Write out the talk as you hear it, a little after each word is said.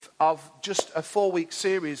of just a 4-week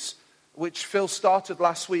series which Phil started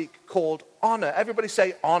last week called Honor. Everybody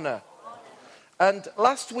say honor. And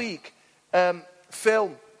last week,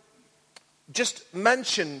 Phil just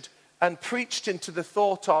mentioned and preached into the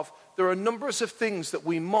thought of there are numbers of things that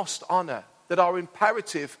we must honor, that are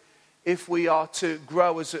imperative if we are to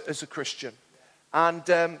grow as a Christian. And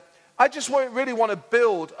I just really want to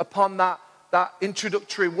build upon that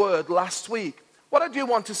introductory word last week. What I do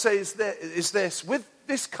want to say is this. With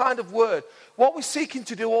this kind of word, what we're seeking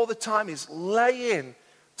to do all the time is lay in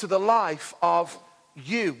to the life of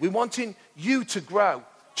you. We're wanting you to grow.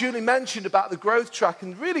 Julie mentioned about the growth track,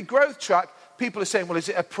 and really growth track, people are saying, well, is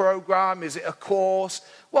it a program? Is it a course?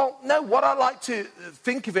 Well, no, what I like to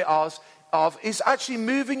think of it as is actually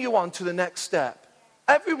moving you on to the next step.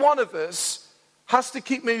 Every one of us has to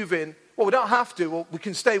keep moving. Well, we don't have to, well, we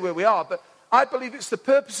can stay where we are, but I believe it's the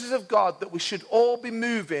purposes of God that we should all be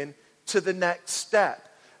moving to the next step.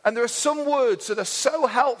 And there are some words that are so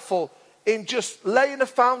helpful in just laying a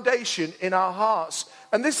foundation in our hearts.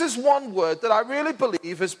 And this is one word that I really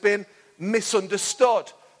believe has been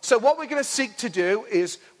misunderstood. So what we're going to seek to do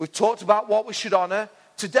is, we've talked about what we should honor.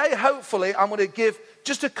 Today, hopefully, I'm going to give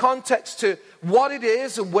just a context to what it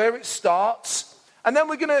is and where it starts. And then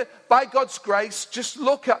we're going to, by God's grace, just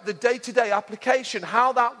look at the day-to-day application,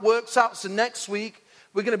 how that works out. So next week,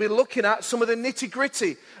 we're going to be looking at some of the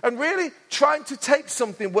nitty-gritty and really trying to take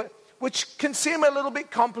something which can seem a little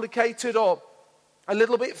bit complicated or a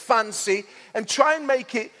little bit fancy and try and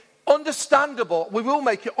make it understandable. We will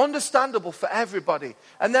make it understandable for everybody.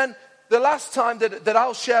 And then the last time that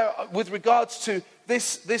I'll share with regards to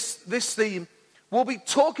this theme, we'll be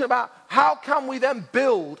talking about how can we then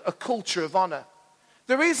build a culture of honor.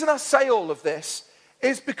 The reason I say all of this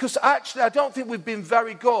is because actually I don't think we've been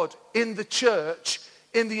very good in the church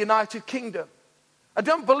in the United Kingdom. I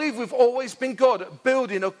don't believe we've always been good at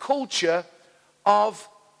building a culture of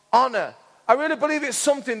honor. I really believe it's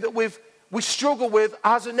something that we struggle with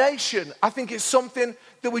as a nation. I think it's something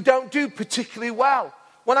that we don't do particularly well.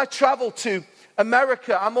 When I travel to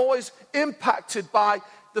America, I'm always impacted by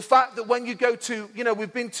the fact that when you go to,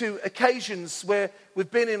 we've been to occasions where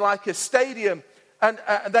we've been in like a stadium and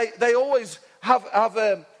they always have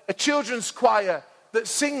a children's choir that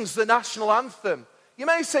sings the national anthem. You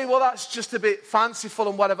may say, well, that's just a bit fanciful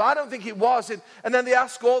and whatever. I don't think it was. And then they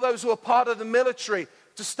ask all those who are part of the military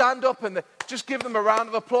to stand up and just give them a round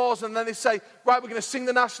of applause. And then they say, right, we're going to sing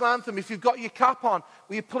the national anthem. If you've got your cap on,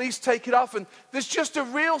 will you please take it off? And there's just a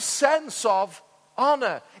real sense of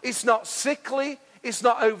honor. It's not sickly. It's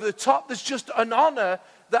not over the top. There's just an honor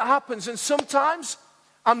that happens. And sometimes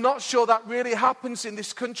I'm not sure that really happens in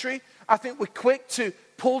this country. I think we're quick to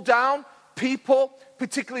pull down people,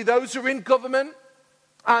 particularly those who are in government.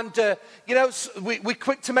 And, we're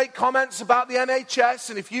quick to make comments about the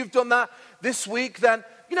NHS. And if you've done that this week, then,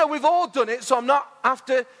 we've all done it. So I'm not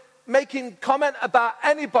after making comment about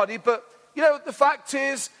anybody. But, the fact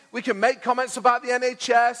is we can make comments about the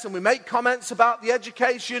NHS and we make comments about the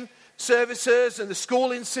education services and the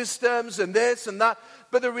schooling systems and this and that.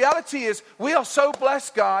 But the reality is we are so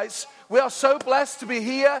blessed, guys. We are so blessed to be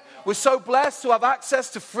here. We're so blessed to have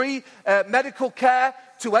access to free medical care,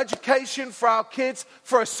 to education for our kids,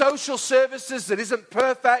 for a social services that isn't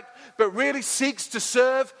perfect, but really seeks to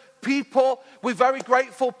serve people. We're very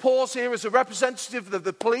grateful. Paul's here as a representative of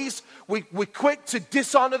the police. We're quick to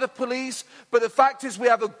dishonor the police, but the fact is we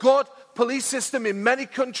have a good police system in many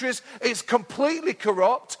countries. It's completely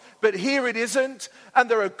corrupt, but here it isn't. And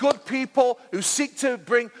there are good people who seek to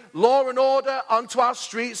bring law and order onto our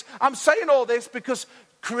streets. I'm saying all this because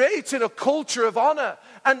creating a culture of honor,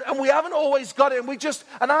 and we haven't always got it,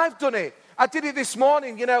 and I've done it. I did it this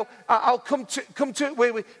morning, I'll come to it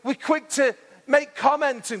where we're quick to make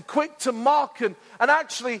comments and quick to mock, and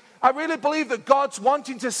actually, I really believe that God's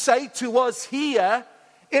wanting to say to us here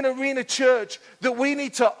in Arena Church that we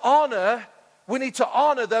need to honor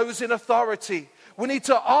those in authority. We need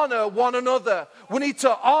to honor one another. We need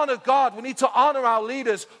to honor God. We need to honor our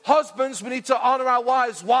leaders. Husbands, we need to honor our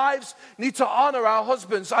wives. Wives need to honor our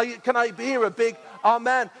husbands. Can I hear a big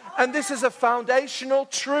amen? And this is a foundational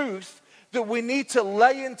truth that we need to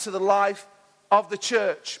lay into the life of the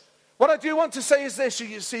church. What I do want to say is this,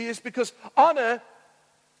 you see, is because honor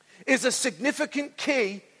is a significant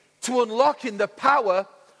key to unlocking the power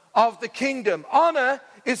of the kingdom. Honor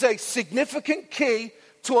is a significant key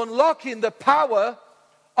to unlocking the power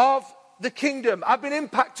of the kingdom. I've been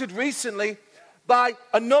impacted recently by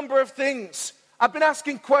a number of things. I've been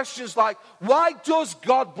asking questions like, why does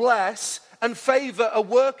God bless and favor a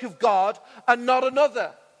work of God and not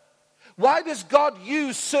another? Why does God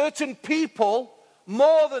use certain people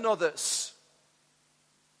more than others?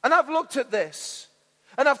 And I've looked at this,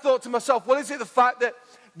 and I've thought to myself, well, is it the fact that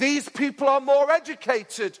these people are more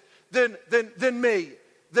educated than me,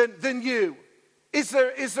 than you? Is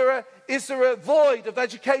there a void of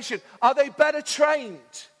education? Are they better trained?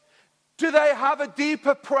 Do they have a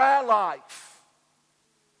deeper prayer life?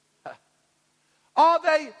 Are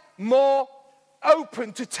they more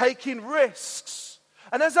open to taking risks?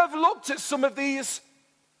 And as I've looked at some of these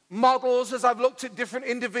models, as I've looked at different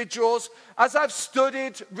individuals, as I've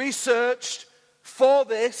studied, researched for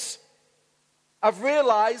this, I've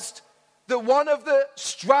realized that one of the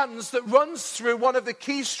strands that runs through, one of the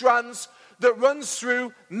key strands that runs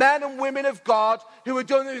through men and women of God who are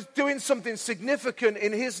doing something significant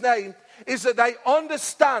in his name is that they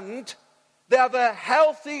understand, they have a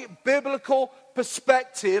healthy biblical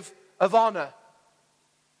perspective of honor.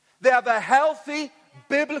 They have a healthy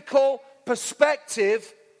biblical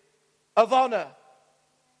perspective of honor.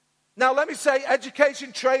 Now let me say,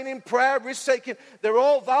 education, training, prayer, risk-taking, they're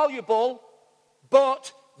all valuable,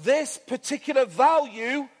 but this particular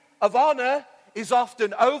value of honor is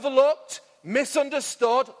often overlooked,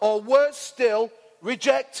 misunderstood, or worse still,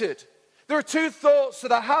 rejected. There are two thoughts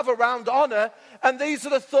that I have around honor, and these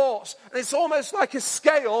are the thoughts. And it's almost like a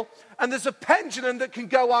scale, and there's a pendulum that can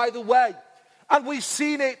go either way. And we've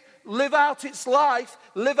seen it live out its life,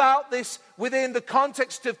 live out this within the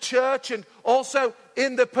context of church and also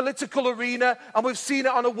in the political arena, and we've seen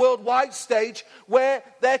it on a worldwide stage where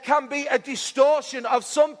there can be a distortion of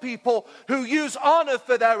some people who use honor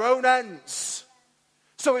for their own ends.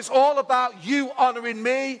 So it's all about you honoring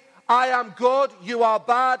me. I am good, you are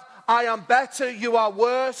bad. I am better, you are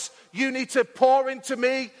worse. You need to pour into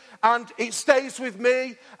me and it stays with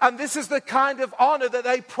me. And this is the kind of honor that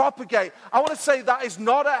they propagate. I want to say that is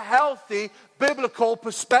not a healthy biblical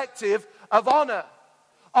perspective of honor.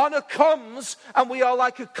 Honor comes and we are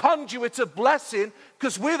like a conduit of blessing,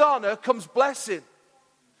 because with honor comes blessing.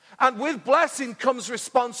 And with blessing comes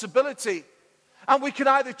responsibility. And we can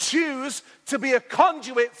either choose to be a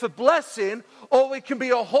conduit for blessing, or we can be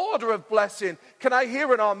a hoarder of blessing. Can I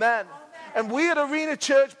hear an amen? And we at Arena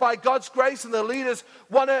Church, by God's grace and the leaders,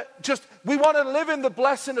 we want to live in the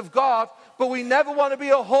blessing of God, but we never want to be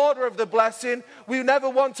a hoarder of the blessing. We never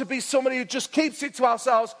want to be somebody who just keeps it to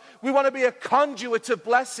ourselves. We want to be a conduit of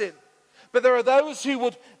blessing. But there are those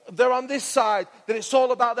they're on this side, that it's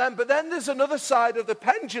all about them. But then there's another side of the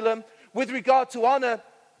pendulum with regard to honor.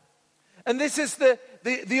 And this is the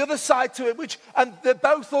other side to it, and they're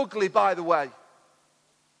both ugly, by the way.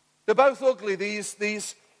 They're both ugly,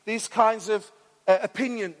 these kinds of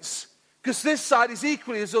opinions. Because this side is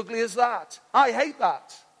equally as ugly as that. I hate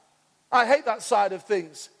that. I hate that side of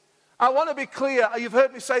things. I want to be clear. You've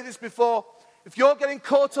heard me say this before. If you're getting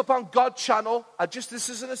caught up on God channel, this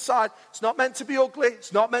is an aside, it's not meant to be ugly,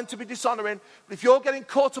 it's not meant to be dishonoring, but if you're getting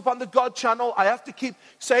caught up on the God channel, I have to keep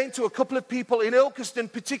saying to a couple of people in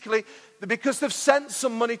Ilkeston particularly, that because they've sent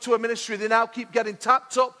some money to a ministry, they now keep getting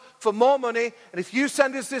tapped up for more money, and if you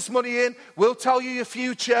send us this money in, we'll tell you your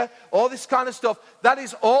future, all this kind of stuff. That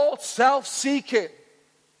is all self-seeking.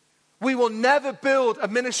 We will never build a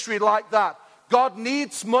ministry like that. God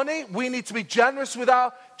needs money. We need to be generous with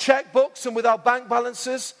our checkbooks and with our bank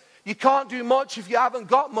balances. You can't do much if you haven't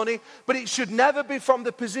got money, but it should never be from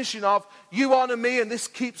the position of, you honor me and this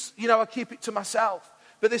keeps, I keep it to myself.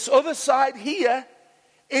 But this other side here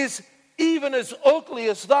is even as ugly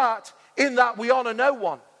as that, in that we honor no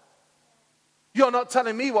one. You're not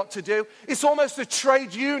telling me what to do. It's almost a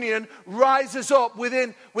trade union rises up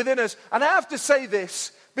within us. And I have to say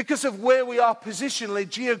this, because of where we are positionally,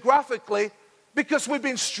 geographically, because we've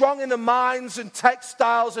been strong in the mines and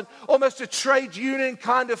textiles and almost a trade union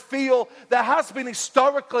kind of feel that has been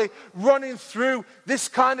historically running through this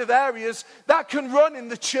kind of areas, that can run in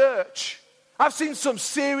the church. I've seen some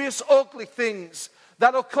serious ugly things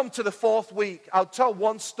that'll come to the fourth week. I'll tell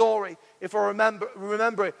one story if I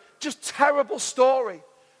remember it. Just terrible story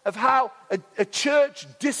of how a church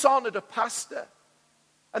dishonored a pastor.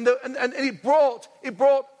 And it brought,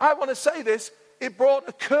 I want to say this, it brought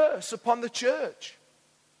a curse upon the church.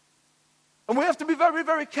 And we have to be very,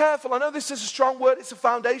 very careful. I know this is a strong word, it's a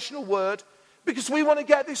foundational word, because we want to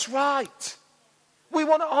get this right. We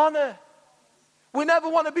want to honor. We never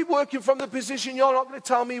want to be working from the position, you're not going to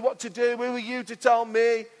tell me what to do, who are you to tell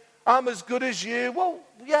me, I'm as good as you. Well,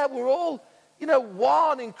 yeah, we're all,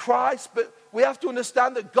 one in Christ, but we have to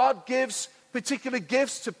understand that God gives particular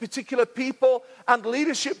gifts to particular people, and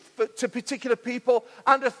leadership to particular people,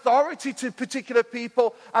 and authority to particular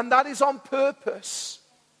people, and that is on purpose.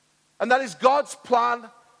 And that is God's plan,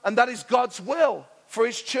 and that is God's will for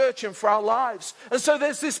his church and for our lives. And so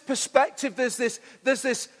there's this perspective, there's this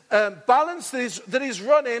balance that is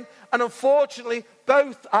running, and unfortunately,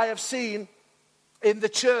 both I have seen in the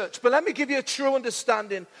church. But let me give you a true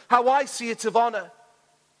understanding, how I see it, of honor.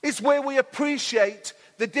 It's where we appreciate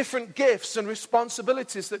the different gifts and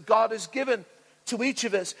responsibilities that God has given to each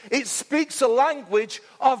of us. It speaks a language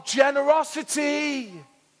of generosity,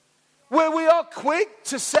 where we are quick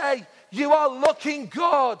to say, you are looking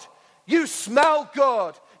good, you smell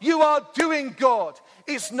good, you are doing good.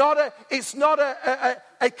 It's not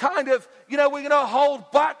a kind of, we're going to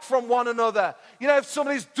hold back from one another. If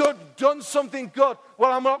somebody's done something good,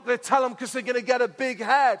 well, I'm not going to tell them because they're going to get a big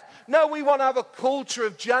head. No, we want to have a culture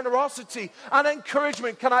of generosity and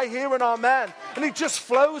encouragement. Can I hear an amen? And it just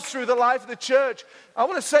flows through the life of the church. I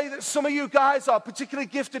want to say that some of you guys are particularly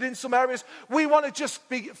gifted in some areas. We want to just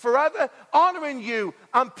be forever honoring you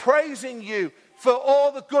and praising you for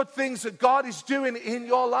all the good things that God is doing in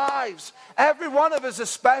your lives. Every one of us is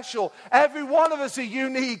special. Every one of us are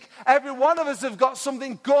unique. Every one of us have got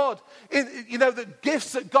something good, the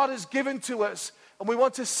gifts that God has given to us. And we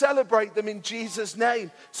want to celebrate them in Jesus' name.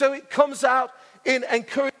 So it comes out in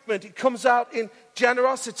encouragement. It comes out in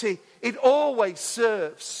generosity. It always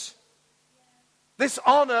serves. This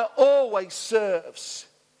honor always serves.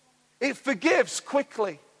 It forgives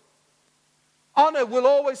quickly. Honor will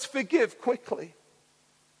always forgive quickly.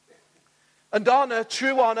 And honor,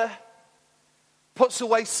 true honor, puts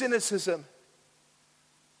away cynicism.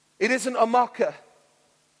 It isn't a mocker.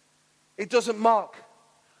 It doesn't mock.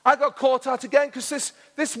 I got caught out again because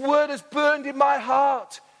this word has burned in my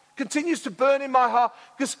heart. Continues to burn in my heart,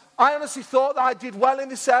 because I honestly thought that I did well in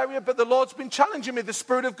this area, but the Lord's been challenging me. The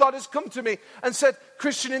Spirit of God has come to me and said,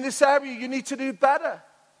 Christian, in this area, you need to do better.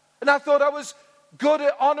 And I thought I was good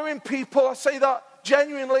at honoring people. I say that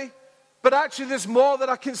genuinely. But actually there's more that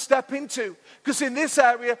I can step into. Because in this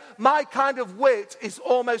area, my kind of wit is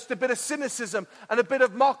almost a bit of cynicism and a bit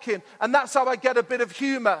of mocking. And that's how I get a bit of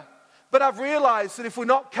humor. But I've realized that if we're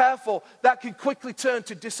not careful, that can quickly turn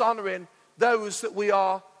to dishonoring those that we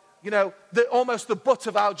are, almost the butt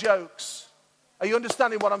of our jokes. Are you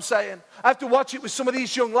understanding what I'm saying? I have to watch it with some of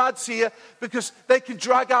these young lads here, because they can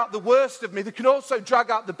drag out the worst of me. They can also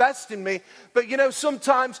drag out the best in me. But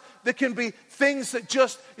sometimes there can be things that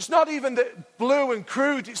just, it's not even that blue and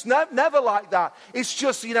crude. It's never like that. It's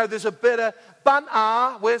just, there's a bit of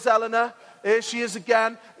banter. Where's Eleanor? Here she is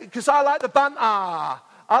again. Because I like the banter.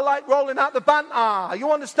 I like rolling out the banter.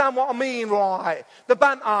 You understand what I mean, right? The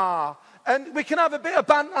banter. And we can have a bit of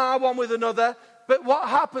banter one with another. But what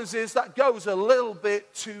happens is that goes a little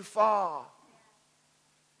bit too far.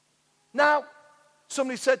 Now,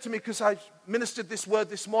 somebody said to me, because I ministered this word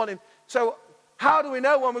this morning, so how do we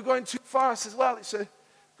know when we're going too far? I said, well, it's a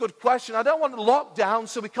good question. I don't want to lock down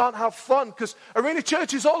so we can't have fun, because Arena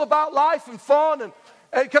Church is all about life and fun.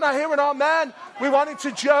 And can I hear an amen? We wanted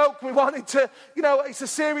to joke. We wanted to, it's a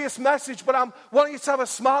serious message, but I'm wanting you to have a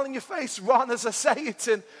smile on your face, Ron, as I say it.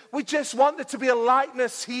 And we just want there to be a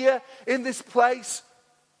lightness here in this place.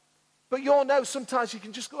 But you all know sometimes you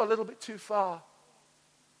can just go a little bit too far.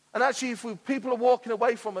 And actually, if people are walking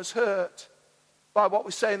away from us hurt by what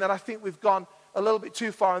we're saying, then I think we've gone a little bit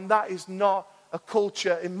too far. And that is not a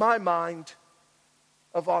culture, in my mind,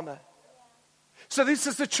 of honor. So this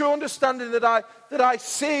is the true understanding that I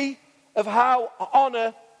see of how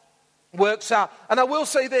honor works out. And I will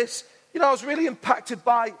say this, I was really impacted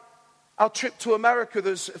by our trip to America.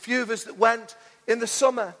 There's a few of us that went in the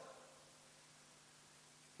summer.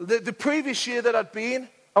 The previous year that I'd been,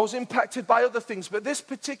 I was impacted by other things. But this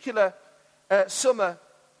particular summer,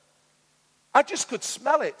 I just could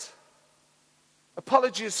smell it.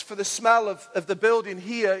 Apologies for the smell of the building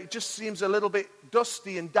here. It just seems a little bit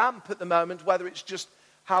dusty and damp at the moment, whether it's just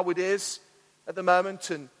how it is at the moment.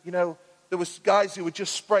 And, there was guys who were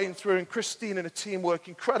just spraying through, and Christine and a team work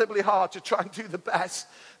incredibly hard to try and do the best.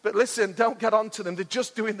 But listen, don't get on to them. They're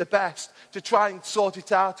just doing the best to try and sort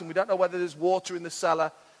it out, and we don't know whether there's water in the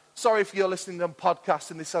cellar. Sorry if you're listening to a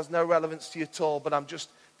podcast and this has no relevance to you at all, but I'm just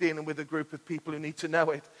dealing with a group of people who need to know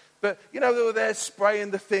it. But, they were there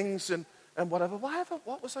spraying the things and whatever.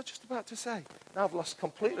 What was I just about to say? Now I've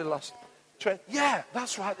completely lost train. Yeah,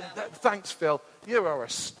 that's right. Thanks, Phil. You are a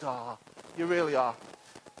star. You really are.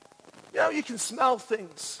 You can smell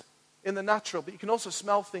things in the natural, but you can also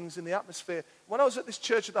smell things in the atmosphere. When I was at this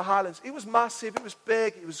church at the Highlands, it was massive, it was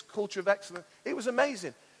big, it was a culture of excellence. It was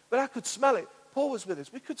amazing. But I could smell it. Paul was with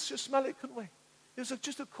us. We could just smell it, couldn't we? It was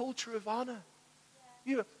just a culture of honor.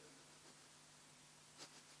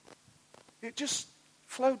 It just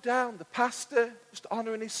flowed down. The pastor just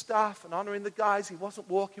honoring his staff and honoring the guys. He wasn't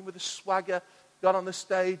walking with a swagger. Got on the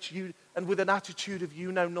stage. and with an attitude of,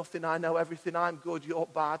 you know nothing, I know everything, I'm good, you're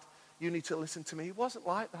bad, you need to listen to me. He wasn't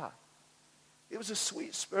like that. It was a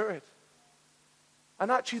sweet spirit.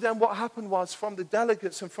 And actually then what happened was, from the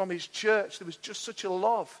delegates and from his church, there was just such a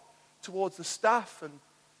love towards the staff, and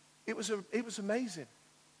it was amazing.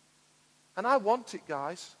 And I want it,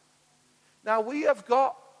 guys. Now, we have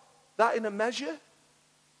got that in a measure,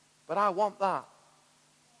 but I want that.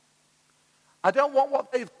 I don't want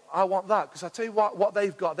what they've got, I want that. Because I tell you what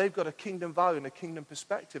they've got a kingdom value and a kingdom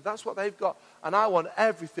perspective. That's what they've got. And I want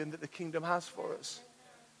everything that the kingdom has for us.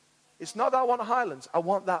 It's not that I want Highlands. I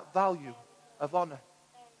want that value of honor.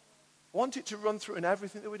 I want it to run through in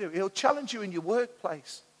everything that we do. It'll challenge you in your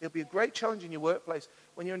workplace. It'll be a great challenge in your workplace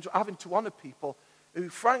when you're having to honor people who,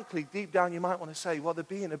 frankly, deep down you might want to say, well, they're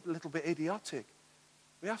being a little bit idiotic.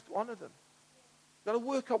 We have to honor them. We've got to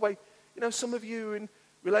work our way. You know, some of you are in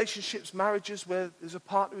relationships, marriages where there's a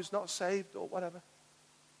partner who's not saved or whatever.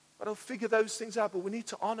 But I'll figure those things out. But we need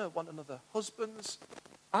to honor one another, husbands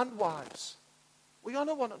and wives. We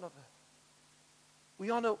honor one another. We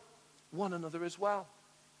honor one another as well.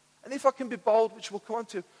 And if I can be bold, which we'll come on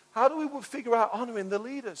to, how do we figure out honoring the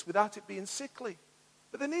leaders without it being sickly?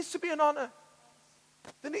 But there needs to be an honor.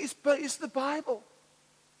 But it's the Bible.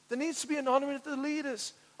 There needs to be an honoring of the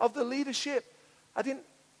leaders, of the leadership. I didn't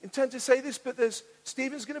intend to say this, but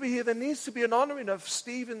Stephen's going to be here. There needs to be an honoring of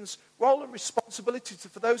Stephen's role and responsibility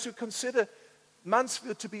for those who consider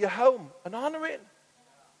Mansfield to be a home. An honoring,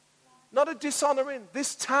 not a dishonoring.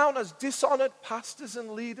 This town has dishonored pastors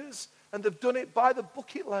and leaders, and they've done it by the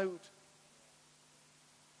bucket load.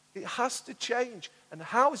 It has to change. And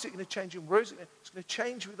how is it going to change? And where is it going to? It's going to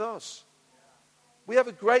change with us. We have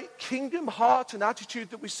a great kingdom heart and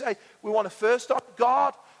attitude that we say we want to first honor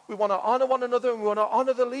God, we want to honor one another, and we want to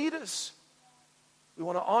honor the leaders. We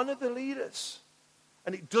want to honor the leaders.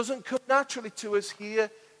 And it doesn't come naturally to us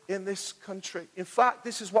here in this country. In fact,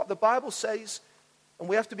 this is what the Bible says, and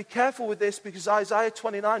we have to be careful with this because Isaiah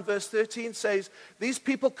 29 verse 13 says, these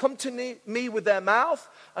people come to me with their mouth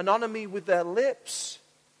and honor me with their lips,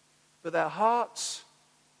 but their hearts,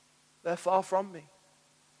 they're far from me.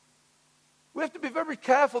 We have to be very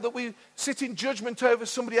careful that we sit in judgment over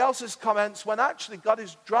somebody else's comments when actually God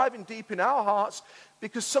is driving deep in our hearts,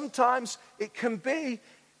 because sometimes it can be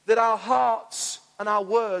that our hearts and our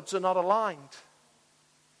words are not aligned.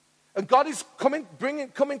 And God is coming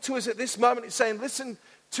to us at this moment. He's saying, listen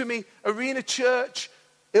to me, Arena Church,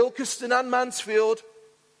 Ilkeston and Mansfield.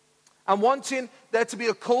 I'm wanting there to be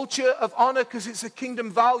a culture of honor because it's a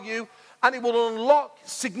kingdom value and it will unlock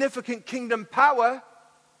significant kingdom power.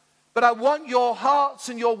 But I want your hearts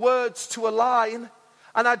and your words to align,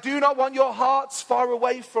 and I do not want your hearts far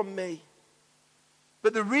away from me.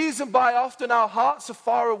 But the reason why often our hearts are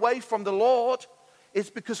far away from the Lord is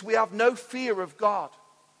because we have no fear of God.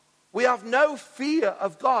 We have no fear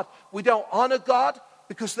of God. We don't honor God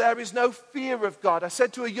because there is no fear of God. I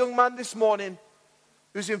said to a young man this morning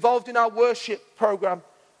who's involved in our worship program,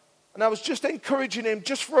 and I was just encouraging him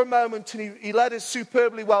just for a moment, and he led us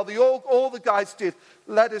superbly well. All the guys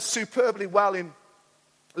led us superbly well in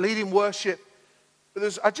leading worship.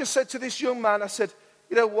 But I just said to this young man, I said,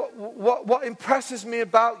 you know, what impresses me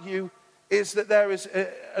about you is that there is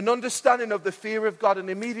an understanding of the fear of God. And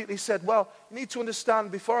immediately said, well, you need to understand,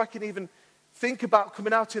 before I can even think about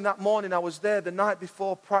coming out in that morning, I was there the night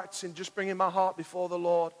before practicing, just bringing my heart before the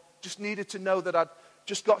Lord. Just needed to know that I'd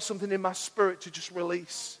just got something in my spirit to just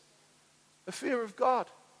release. The fear of God.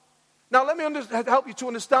 Now let me help you to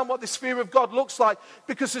understand what this fear of God looks like.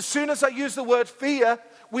 Because as soon as I use the word fear,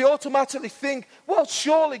 we automatically think, well,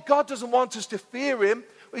 surely God doesn't want us to fear him.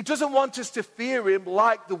 He doesn't want us to fear him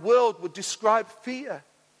like the world would describe fear.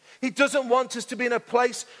 He doesn't want us to be in a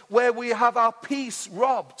place where we have our peace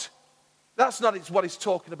robbed. That's not what he's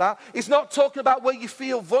talking about. He's not talking about where you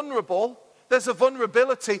feel vulnerable. There's a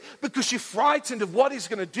vulnerability because you're frightened of what he's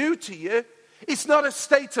going to do to you. It's not a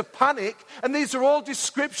state of panic, and these are all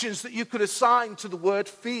descriptions that you could assign to the word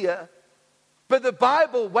fear. But the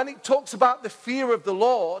Bible, when it talks about the fear of the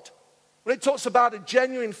Lord, when it talks about a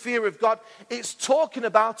genuine fear of God, it's talking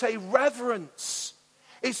about a reverence.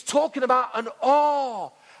 It's talking about an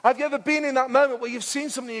awe. Have you ever been in that moment where you've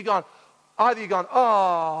seen something and either you've gone,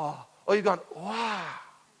 oh, or you've gone, wow.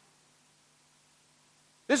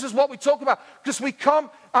 This is what we talk about. Because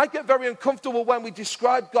I get very uncomfortable when we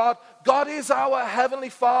describe God. God is our Heavenly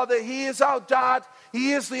Father. He is our Dad.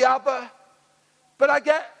 He is the Abba. But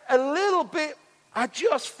I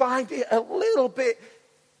just find it a little bit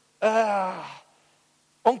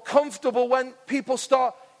uncomfortable when people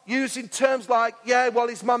start using terms like, yeah, well,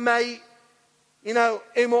 he's my mate. You know,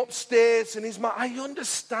 him upstairs and I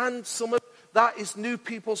understand some of that is new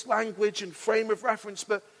people's language and frame of reference,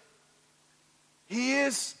 but he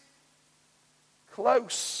is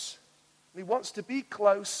close. He wants to be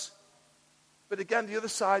close. But again, the other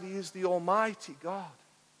side, he is the Almighty God.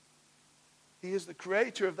 He is the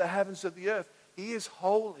creator of the heavens and the earth. He is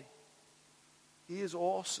holy. He is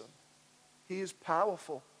awesome. He is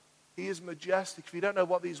powerful. He is majestic. If you don't know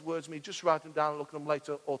what these words mean, just write them down and look at them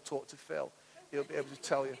later, or talk to Phil. He'll be able to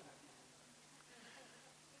tell you.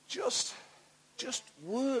 Just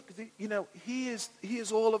work. He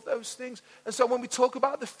is all of those things. And so when we talk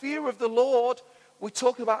about the fear of the Lord, we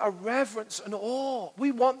talk about a reverence and awe.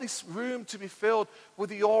 We want this room to be filled with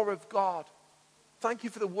the awe of God. Thank you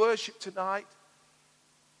for the worship tonight.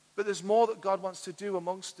 But there's more that God wants to do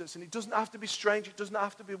amongst us. And it doesn't have to be strange. It doesn't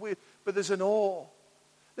have to be weird. But there's an awe.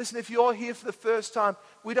 Listen, if you're here for the first time,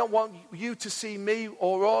 we don't want you to see me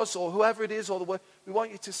or us or whoever it is or the word. We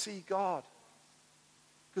want you to see God.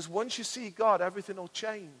 Because once you see God, everything will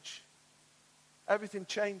change. Everything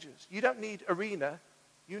changes. You don't need arena.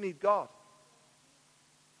 You need God.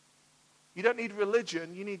 You don't need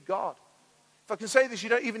religion. You need God. If I can say this, you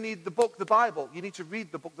don't even need the book, the Bible. You need to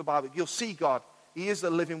read the book, the Bible. You'll see God. He is the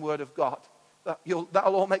living word of God.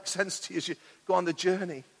 That'll all make sense to you as you go on the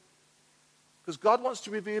journey. Because God wants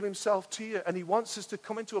to reveal himself to you, and he wants us to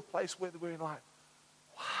come into a place where we're like,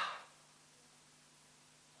 wow.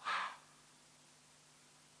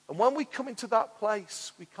 And when we come into that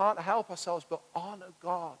place, we can't help ourselves but honor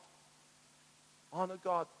God. Honor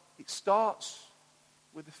God. It starts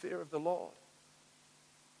with the fear of the Lord.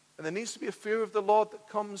 And there needs to be a fear of the Lord that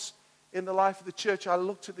comes in the life of the church. I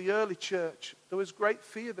looked at the early church. There was great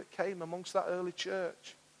fear that came amongst that early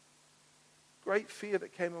church. Great fear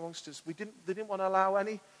that came amongst us. They didn't want to allow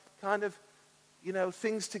any kind of,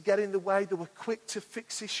 things to get in the way. They were quick to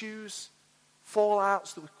fix issues,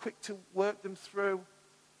 fallouts. They were quick to work them through.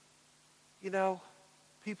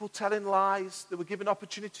 People telling lies. They were given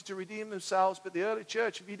opportunity to redeem themselves. But the early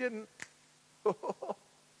church, if you didn't, we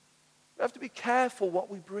have to be careful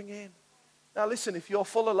what we bring in. Now listen, if you're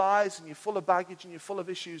full of lies and you're full of baggage and you're full of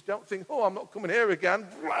issues, don't think, I'm not coming here again,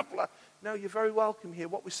 blah, blah. No, you're very welcome here.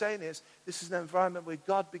 What we're saying is, this is an environment where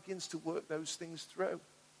God begins to work those things through.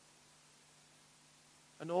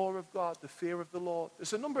 An awe of God, the fear of the Lord.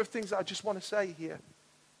 There's a number of things that I just want to say here.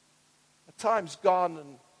 At time's gone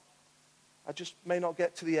and I just may not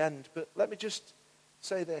get to the end, but let me just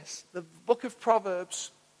say this. The book of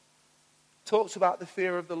Proverbs talks about the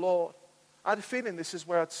fear of the Lord. I had a feeling this is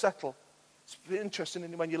where I'd settle. It's interesting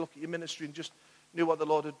when you look at your ministry and just knew what the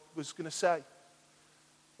Lord was going to say. I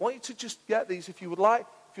want you to just get these. If you would like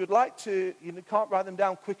to, you can't write them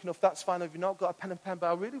down quick enough, that's fine. If you've not got a pen and pen, but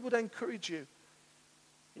I really would encourage you,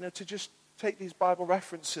 to just take these Bible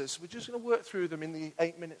references. We're just going to work through them in the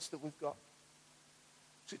 8 minutes that we've got.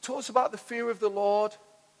 So it talks about the fear of the Lord,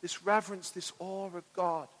 this reverence, this awe of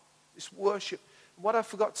God, this worship. And what I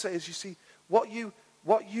forgot to say is, you see, what you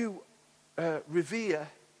revere,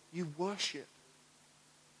 you worship.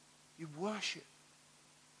 You worship.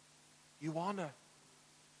 You honor.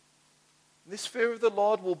 And this fear of the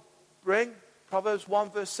Lord will bring, Proverbs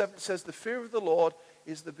 1 verse 7 says, the fear of the Lord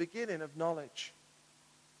is the beginning of knowledge.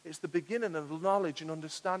 It's the beginning of knowledge and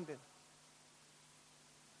understanding.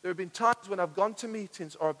 There have been times when I've gone to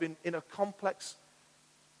meetings or I've been in a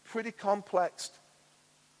pretty complex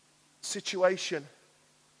situation.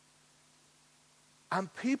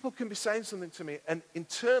 And people can be saying something to me, and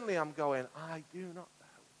internally I'm going, I do not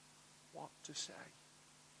know what to say.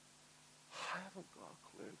 I haven't got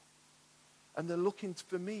a clue. And they're looking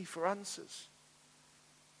for me for answers.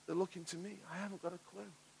 They're looking to me. I haven't got a clue.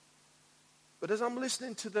 But as I'm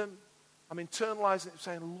listening to them, I'm internalizing it,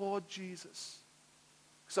 saying, Lord Jesus.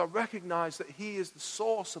 Because I recognize that he is the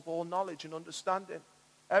source of all knowledge and understanding.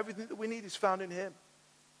 Everything that we need is found in him.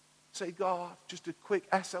 Say, God, just a quick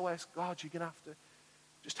SOS. God, you're going to have to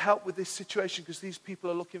just help with this situation because these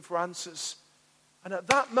people are looking for answers. And at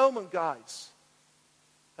that moment, guys,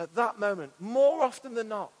 more often than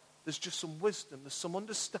not, there's just some wisdom, there's some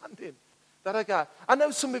understanding that I got. I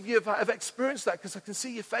know some of you have experienced that because I can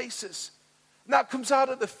see your faces. And that comes out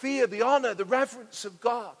of the fear, the honor, the reverence of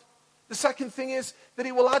God. The second thing is that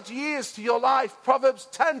he will add years to your life. Proverbs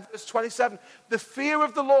 10 verse 27. The fear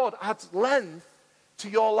of the Lord adds length to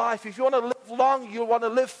your life. If you want to live long, you want to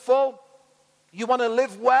live full, you want to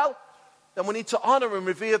live well, then we need to honor and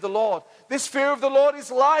revere the Lord. This fear of the Lord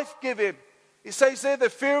is life-giving. It says there, the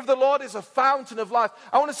fear of the Lord is a fountain of life.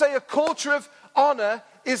 I want to say a culture of honor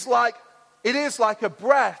is like a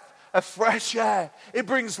breath of fresh air. It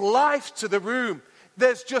brings life to the room.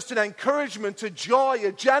 there's just an encouragement, a joy,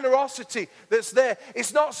 a generosity that's there.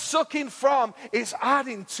 It's not sucking from, it's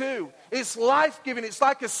adding to. It's life-giving. It's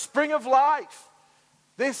like a spring of life.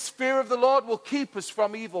 This fear of the Lord will keep us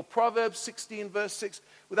from evil. Proverbs 16, verse 6.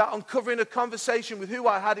 Without uncovering a conversation with who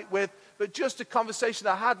I had it with, but just a conversation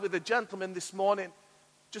I had with a gentleman this morning.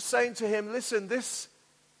 Just saying to him, listen, this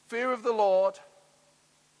fear of the Lord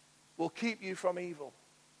will keep you from evil.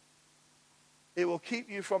 It will keep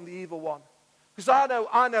you from the evil one. Because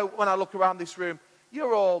I know when I look around this room,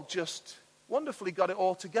 you're all just wonderfully got it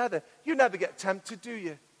all together. You never get tempted, do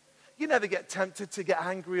you? You never get tempted to get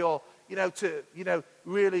angry or, to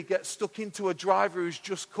really get stuck into a driver who's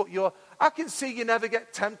just cut your... I can see you never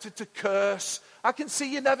get tempted to curse. I can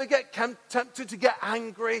see you never get tempted to get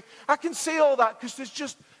angry. I can see all that because there's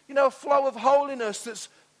just, a flow of holiness that's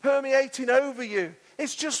permeating over you.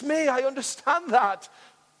 It's just me. I understand that.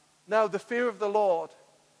 No, the fear of the Lord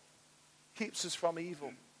keeps us from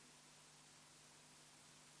evil.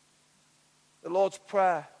 The Lord's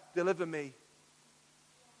Prayer, deliver me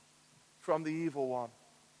from the evil one.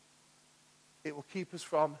 It will keep us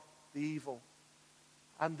from the evil.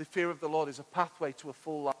 And the fear of the Lord is a pathway to a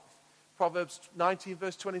full life. Proverbs 19,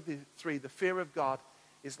 verse 23, the fear of God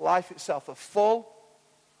is life itself, a full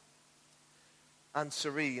and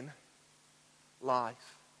serene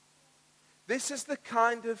life. This is the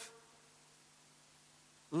kind of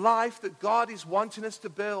life that God is wanting us to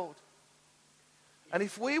build. And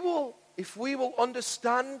if we will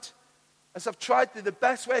understand, as I've tried the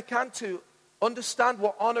best way I can to understand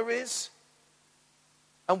what honor is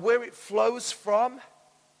and where it flows from,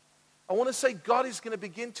 I want to say God is going to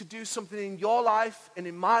begin to do something in your life and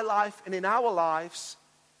in my life and in our lives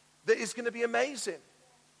that is going to be amazing.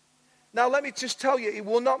 Now let me just tell you, it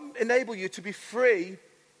will not enable you to be free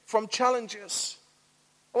from challenges.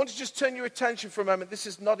 I want to just turn your attention for a moment. This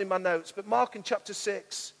is not in my notes, but Mark in chapter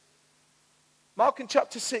 6. Mark in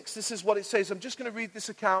chapter 6, this is what it says. I'm just going to read this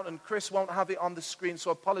account, and Chris won't have it on the screen, so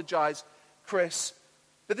I apologize, Chris.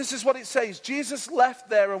 But this is what it says. Jesus left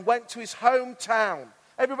there and went to his hometown.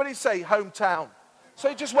 Everybody say hometown. So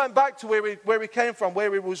he just went back to where he came from,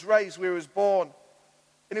 where he was raised, where he was born.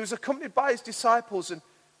 And he was accompanied by his disciples. And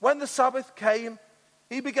when the Sabbath came,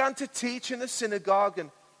 he began to teach in the synagogue.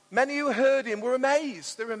 And many who heard him were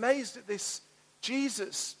amazed. They were amazed at this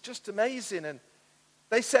Jesus, just amazing. And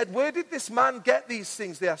they said, where did this man get these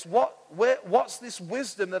things? They asked, what's this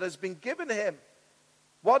wisdom that has been given him?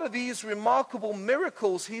 What are these remarkable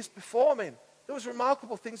miracles he's performing? There was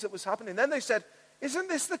remarkable things that was happening. Then they said, isn't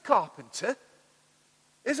this the carpenter?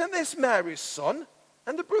 Isn't this Mary's son?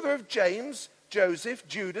 And the brother of James, Joseph,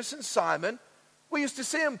 Judas, and Simon? We used to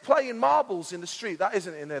see him playing marbles in the street. That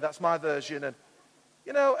isn't in there. That's my version. And,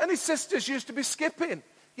 and his sisters used to be skipping.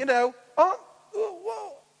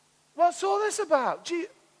 What's all this about?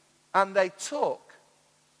 And they took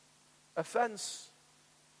offense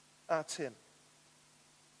at him.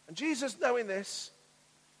 And Jesus, knowing this,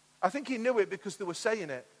 I think he knew it because they were saying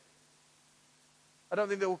it. I don't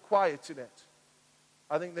think they were quiet in it.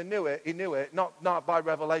 I think they knew it. He knew it. Not by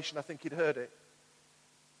revelation. I think he'd heard it.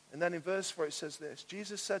 And then in verse 4 it says this.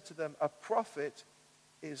 Jesus said to them, a prophet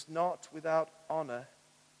is not without honor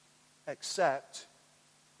except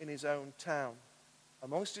in his own town,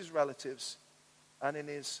 amongst his relatives, and in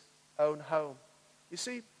his own home. You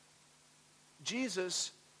see,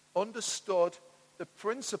 Jesus understood the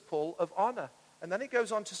principle of honor. And then he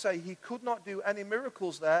goes on to say he could not do any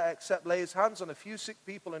miracles there except lay his hands on a few sick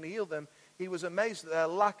people and heal them. He was amazed at their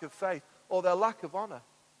lack of faith or their lack of honor.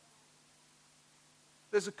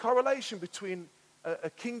 There's a correlation between a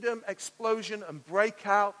kingdom explosion and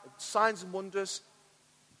breakout, signs and wonders,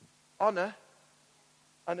 honor,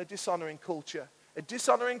 and a dishonoring culture. A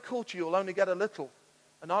dishonoring culture, you'll only get a little.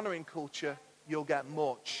 An honoring culture, you'll get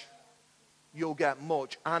much. You'll get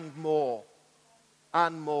much and more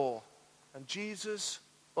and more. And Jesus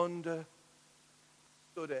understood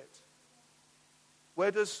it.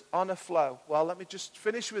 Where does honor flow? Well, let me just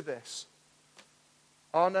finish with this.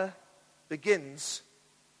 Honor begins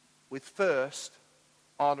with first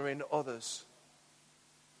honoring others.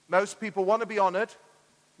 Most people want to be honored.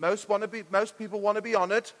 Most people want to be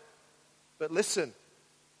honored. But listen,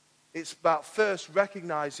 it's about first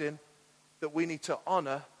recognizing that we need to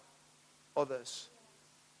honor others.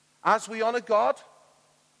 As we honor God,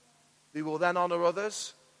 we will then honor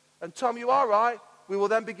others. And Tom, you are right. We will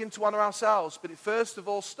then begin to honor ourselves. But it first of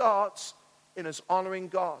all starts in us honoring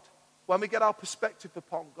God. When we get our perspective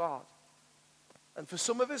upon God. And for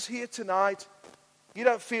some of us here tonight, you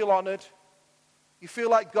don't feel honored. You feel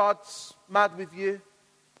like God's mad with you.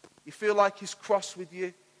 You feel like he's cross with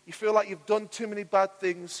you. You feel like you've done too many bad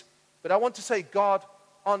things. But I want to say God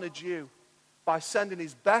honored you by sending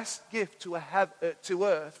his best gift to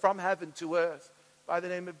earth, from heaven to earth, by the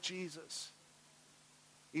name of Jesus.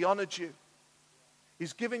 He honored you.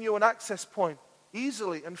 He's given you an access point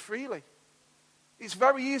easily and freely. It's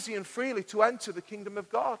very easy and freely to enter the kingdom of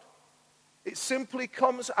God. It simply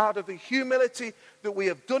comes out of the humility that we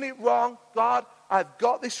have done it wrong. God, I've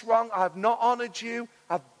got this wrong. I've not honored you.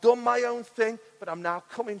 I've done my own thing, but I'm now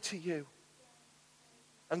coming to you.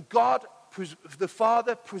 And God, the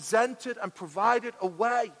Father, presented and provided a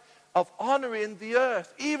way of honoring the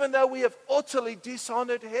earth, even though we have utterly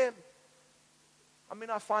dishonored him. I mean,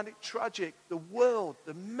 I find it tragic, the world,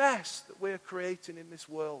 the mess that we're creating in this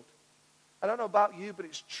world. I don't know about you, but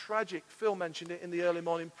it's tragic. Phil mentioned it in the early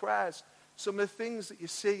morning prayers. Some of the things that you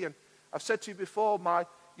see, and I've said to you before, my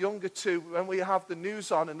younger two, when we have the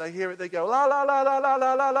news on and they hear it, they go, la, la, la, la, la,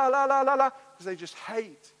 la, la, la, la, la, la, because they just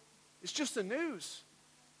hate. It's just the news.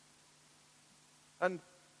 And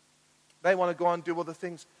they want to go on and do other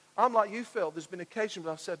things. I'm like you, Phil. There's been occasions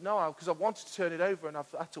where I've said no, because I wanted to turn it over and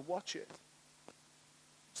I've had to watch it.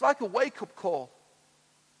 It's like a wake-up call.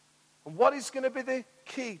 And what is going to be the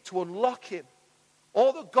key to unlocking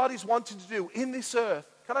all that God is wanting to do in this earth?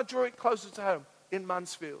 Can I draw it closer to home? In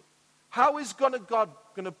Mansfield. How is God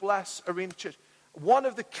going to bless Arena Church? One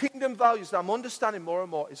of the kingdom values that I'm understanding more and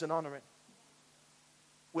more is an honoring.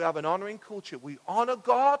 We have an honoring culture. We honor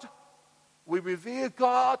God. We revere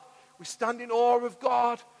God. We stand in awe of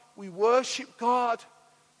God. We worship God.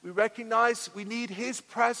 We recognize we need his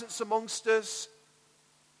presence amongst us.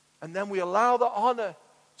 And then we allow the honor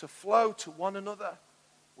to flow to one another.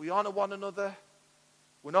 We honor one another.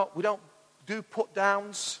 We don't do put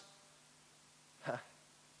downs.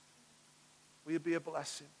 Will you be a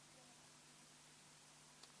blessing?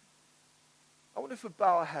 I wonder if we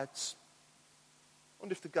bow our heads. I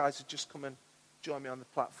wonder if the guys would just come and join me on the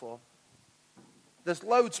platform. There's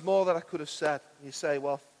loads more that I could have said. And you say,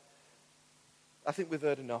 well, I think we've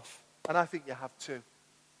heard enough. And I think you have too.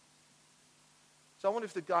 So I wonder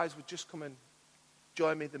if the guys would just come and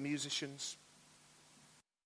join me, the musicians.